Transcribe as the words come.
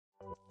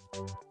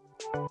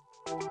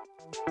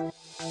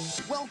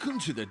Welcome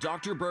to the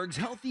Dr. Berg's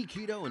Healthy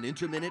Keto and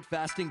Intermittent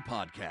Fasting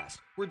Podcast,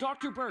 where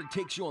Dr. Berg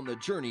takes you on the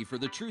journey for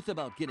the truth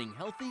about getting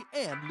healthy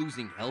and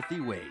losing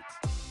healthy weight.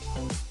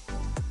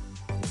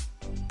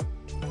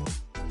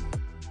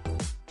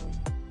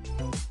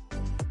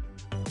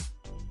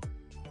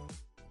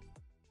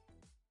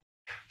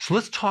 So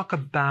let's talk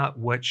about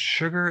what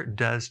sugar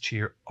does to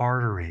your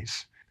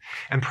arteries.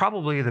 And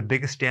probably the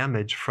biggest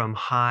damage from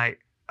high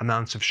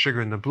amounts of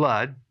sugar in the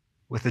blood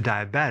with a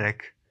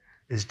diabetic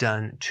is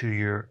done to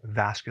your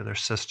vascular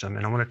system.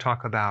 And I want to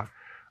talk about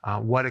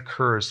what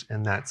occurs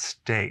in that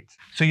state.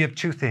 So you have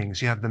two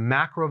things. You have the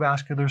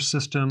macrovascular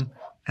system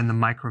and the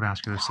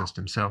microvascular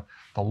system. So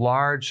the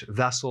large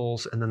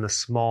vessels and then the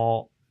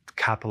small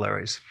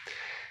capillaries.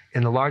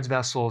 In the large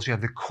vessels, you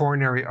have the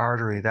coronary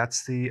artery.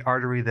 That's the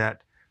artery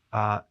that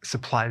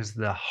supplies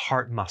the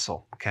heart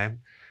muscle, okay?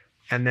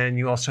 And then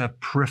you also have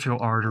peripheral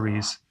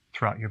arteries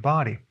throughout your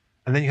body.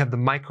 And then you have the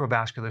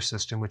microvascular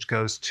system, which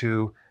goes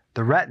to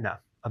the retina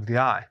of the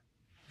eye,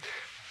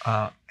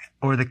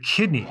 or the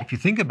kidney. If you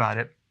think about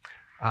it,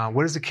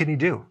 what does the kidney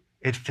do?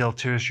 It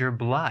filters your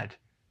blood.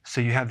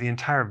 So you have the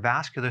entire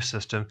vascular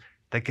system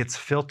that gets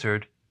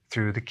filtered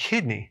through the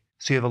kidney.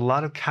 So you have a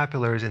lot of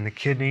capillaries in the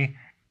kidney.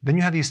 Then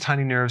you have these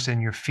tiny nerves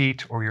in your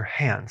feet or your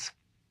hands.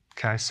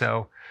 Okay,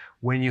 so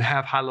when you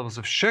have high levels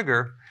of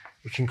sugar,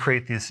 it can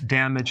create this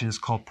damage, and it's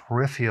called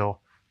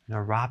peripheral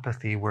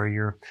neuropathy, where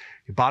your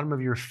bottom of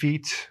your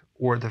feet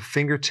or the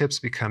fingertips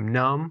become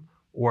numb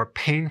or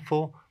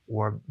painful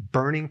or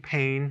burning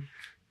pain,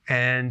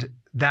 and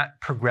that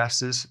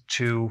progresses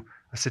to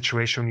a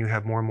situation when you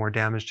have more and more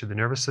damage to the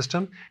nervous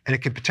system, and it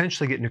could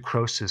potentially get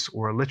necrosis,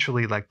 or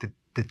literally like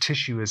the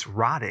tissue is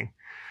rotting.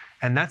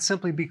 And that's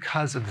simply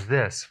because of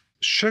this.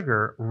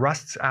 Sugar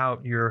rusts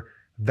out your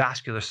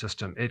vascular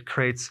system. It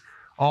creates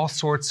all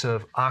sorts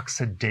of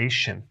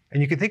oxidation.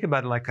 And you can think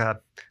about it like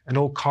an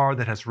old car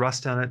that has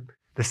rust on it.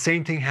 The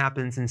same thing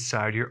happens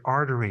inside your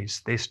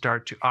arteries. They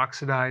start to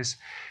oxidize,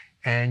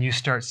 and you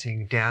start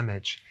seeing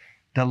damage.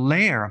 The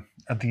layer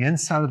of the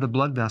inside of the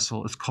blood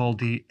vessel is called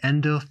the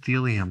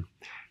endothelium.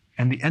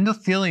 And the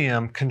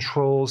endothelium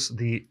controls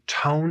the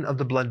tone of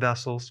the blood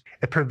vessels.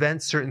 It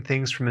prevents certain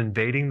things from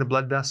invading the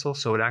blood vessel,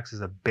 so it acts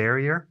as a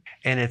barrier.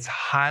 And it's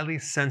highly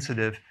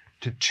sensitive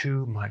to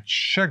too much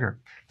sugar.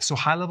 So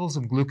high levels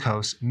of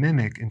glucose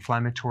mimic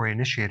inflammatory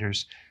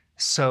initiators.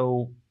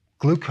 So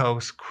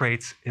glucose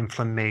creates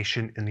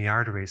inflammation in the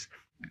arteries.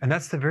 And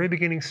that's the very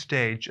beginning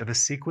stage of a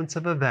sequence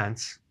of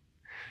events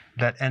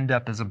that end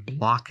up as a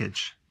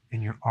blockage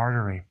in your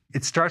artery.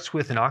 It starts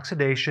with an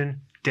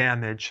oxidation,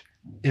 damage,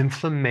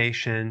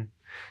 inflammation.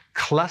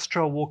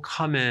 Cholesterol will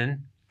come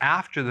in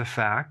after the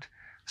fact.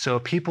 So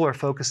people are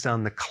focused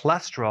on the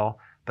cholesterol,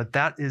 but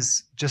that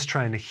is just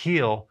trying to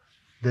heal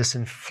this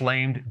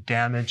inflamed,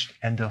 damaged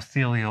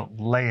endothelial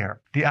layer.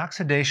 The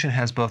oxidation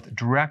has both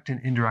direct and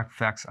indirect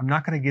effects. I'm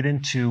not going to get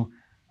into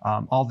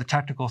all the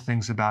technical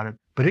things about it,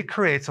 but it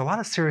creates a lot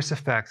of serious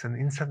effects on the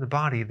inside of the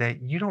body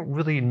that you don't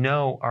really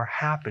know are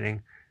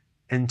happening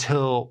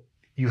until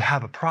you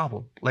have a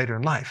problem later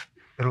in life.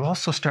 It'll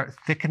also start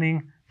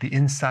thickening the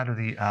inside of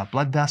the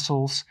blood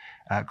vessels,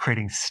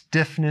 creating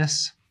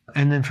stiffness.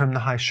 And then from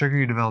the high sugar,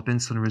 you develop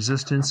insulin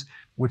resistance,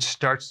 which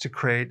starts to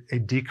create a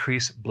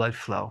decreased blood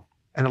flow.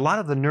 And a lot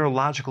of the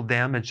neurological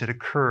damage that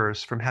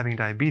occurs from having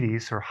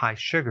diabetes or high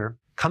sugar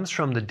comes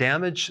from the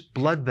damaged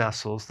blood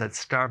vessels that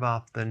starve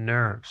off the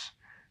nerves.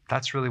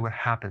 That's really what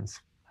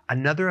happens.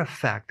 Another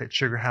effect that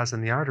sugar has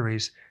in the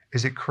arteries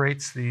is it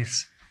creates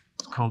these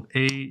called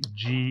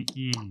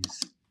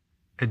AGEs,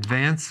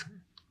 advanced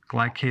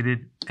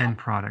glycated end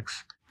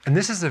products. And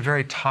this is a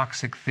very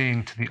toxic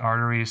thing to the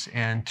arteries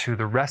and to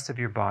the rest of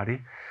your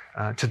body,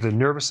 to the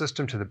nervous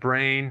system, to the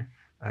brain,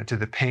 to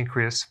the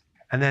pancreas.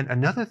 And then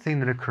another thing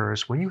that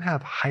occurs when you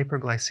have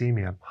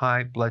hyperglycemia,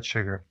 high blood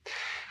sugar,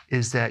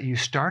 is that you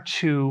start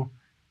to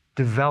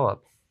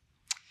develop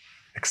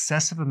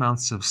excessive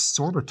amounts of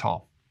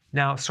sorbitol.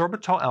 Now,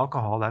 sorbitol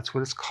alcohol, that's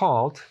what it's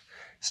called,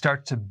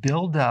 starts to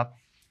build up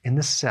in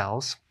the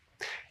cells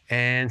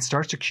and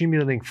starts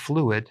accumulating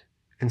fluid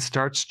and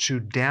starts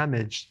to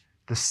damage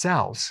the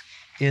cells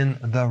in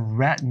the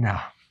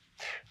retina.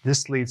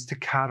 This leads to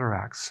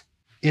cataracts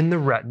in the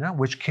retina,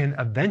 which can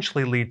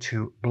eventually lead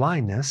to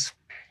blindness,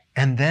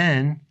 and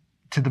then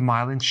to the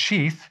myelin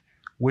sheath,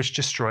 which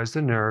destroys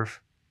the nerve.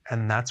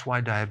 And that's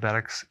why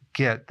diabetics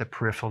get the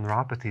peripheral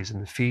neuropathies in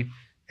the feet,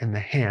 in the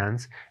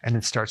hands, and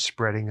it starts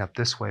spreading up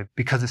this way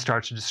because it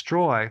starts to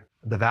destroy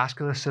the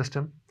vascular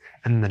system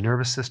and the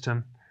nervous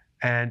system.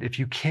 And if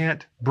you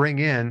can't bring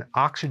in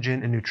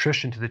oxygen and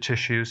nutrition to the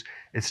tissues,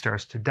 it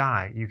starts to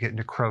die. You get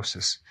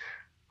necrosis.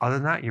 Other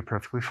than that, you're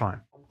perfectly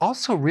fine.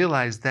 Also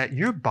realize that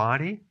your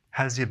body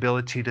has the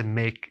ability to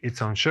make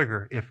its own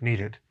sugar if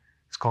needed.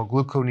 It's called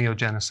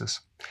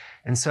gluconeogenesis.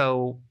 And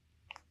so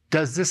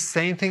does this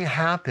same thing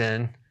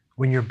happen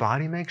when your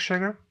body makes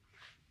sugar?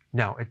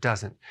 No, it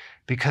doesn't,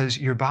 because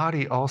your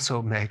body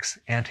also makes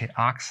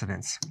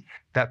antioxidants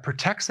that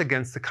protects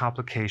against the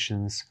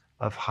complications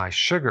of high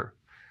sugar.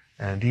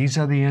 And these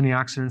are the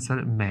antioxidants that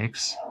it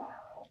makes,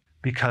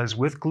 because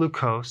with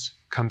glucose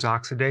comes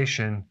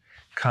oxidation,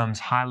 comes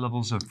high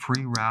levels of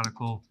free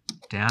radical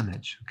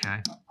damage,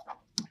 okay?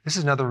 This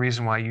is another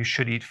reason why you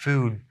should eat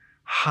food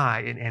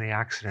high in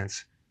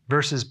antioxidants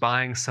versus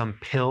buying some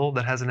pill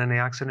that has an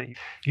antioxidant.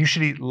 You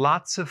should eat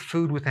lots of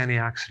food with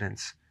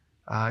antioxidants.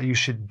 You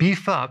should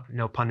beef up,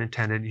 no pun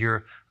intended,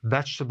 your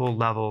vegetable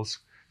levels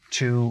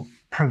to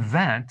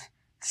prevent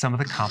some of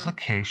the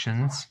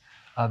complications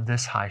of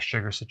this high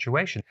sugar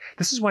situation.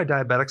 This is why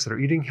diabetics that are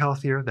eating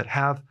healthier, that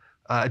have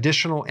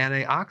additional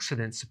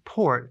antioxidant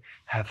support,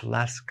 have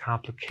less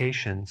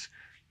complications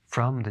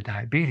from the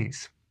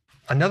diabetes.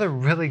 Another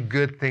really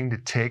good thing to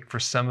take for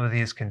some of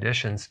these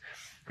conditions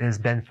is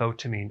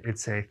benfotiamine.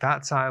 It's a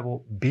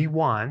fat-soluble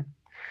B1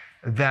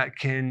 that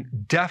can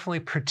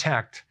definitely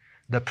protect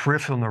the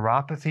peripheral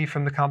neuropathy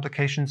from the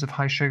complications of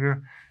high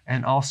sugar,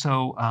 and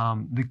also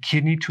the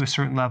kidney to a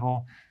certain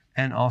level,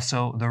 and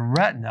also the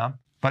retina.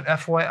 But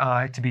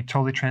FYI, to be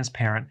totally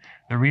transparent,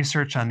 the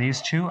research on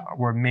these two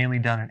were mainly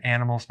done in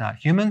animals, not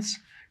humans.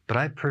 But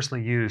I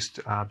personally used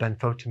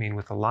benfotiamine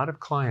with a lot of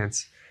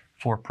clients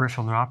for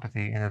peripheral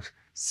neuropathy and have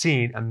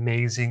seen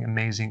amazing,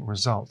 amazing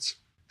results.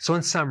 So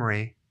in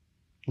summary,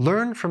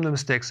 learn from the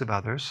mistakes of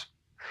others.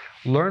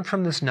 Learn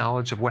from this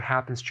knowledge of what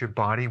happens to your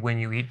body when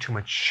you eat too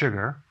much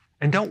sugar.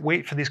 And don't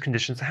wait for these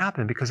conditions to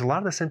happen, because a lot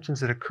of the symptoms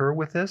that occur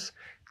with this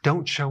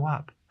don't show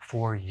up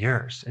for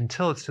years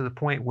until it's to the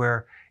point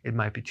where it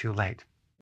might be too late.